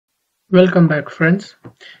Welcome back, friends.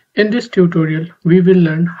 In this tutorial, we will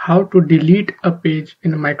learn how to delete a page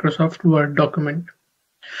in a Microsoft Word document.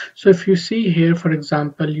 So if you see here, for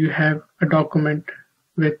example, you have a document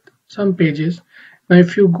with some pages. Now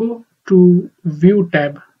if you go to View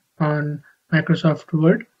tab on Microsoft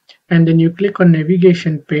Word and then you click on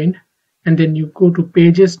Navigation pane and then you go to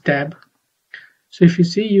Pages tab. So if you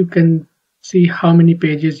see, you can see how many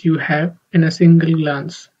pages you have in a single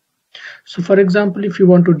glance. So for example, if you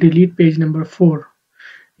want to delete page number 4,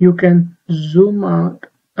 you can zoom out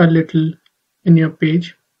a little in your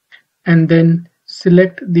page and then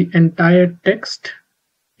select the entire text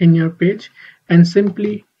in your page and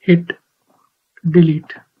simply hit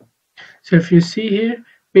delete. So if you see here,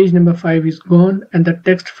 page number 5 is gone and the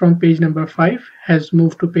text from page number 5 has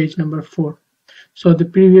moved to page number 4. So the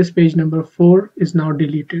previous page number 4 is now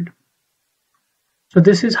deleted. So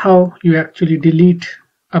this is how you actually delete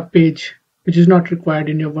a page which is not required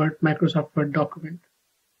in your Microsoft Word document.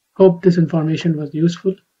 Hope this information was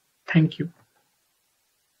useful. Thank you.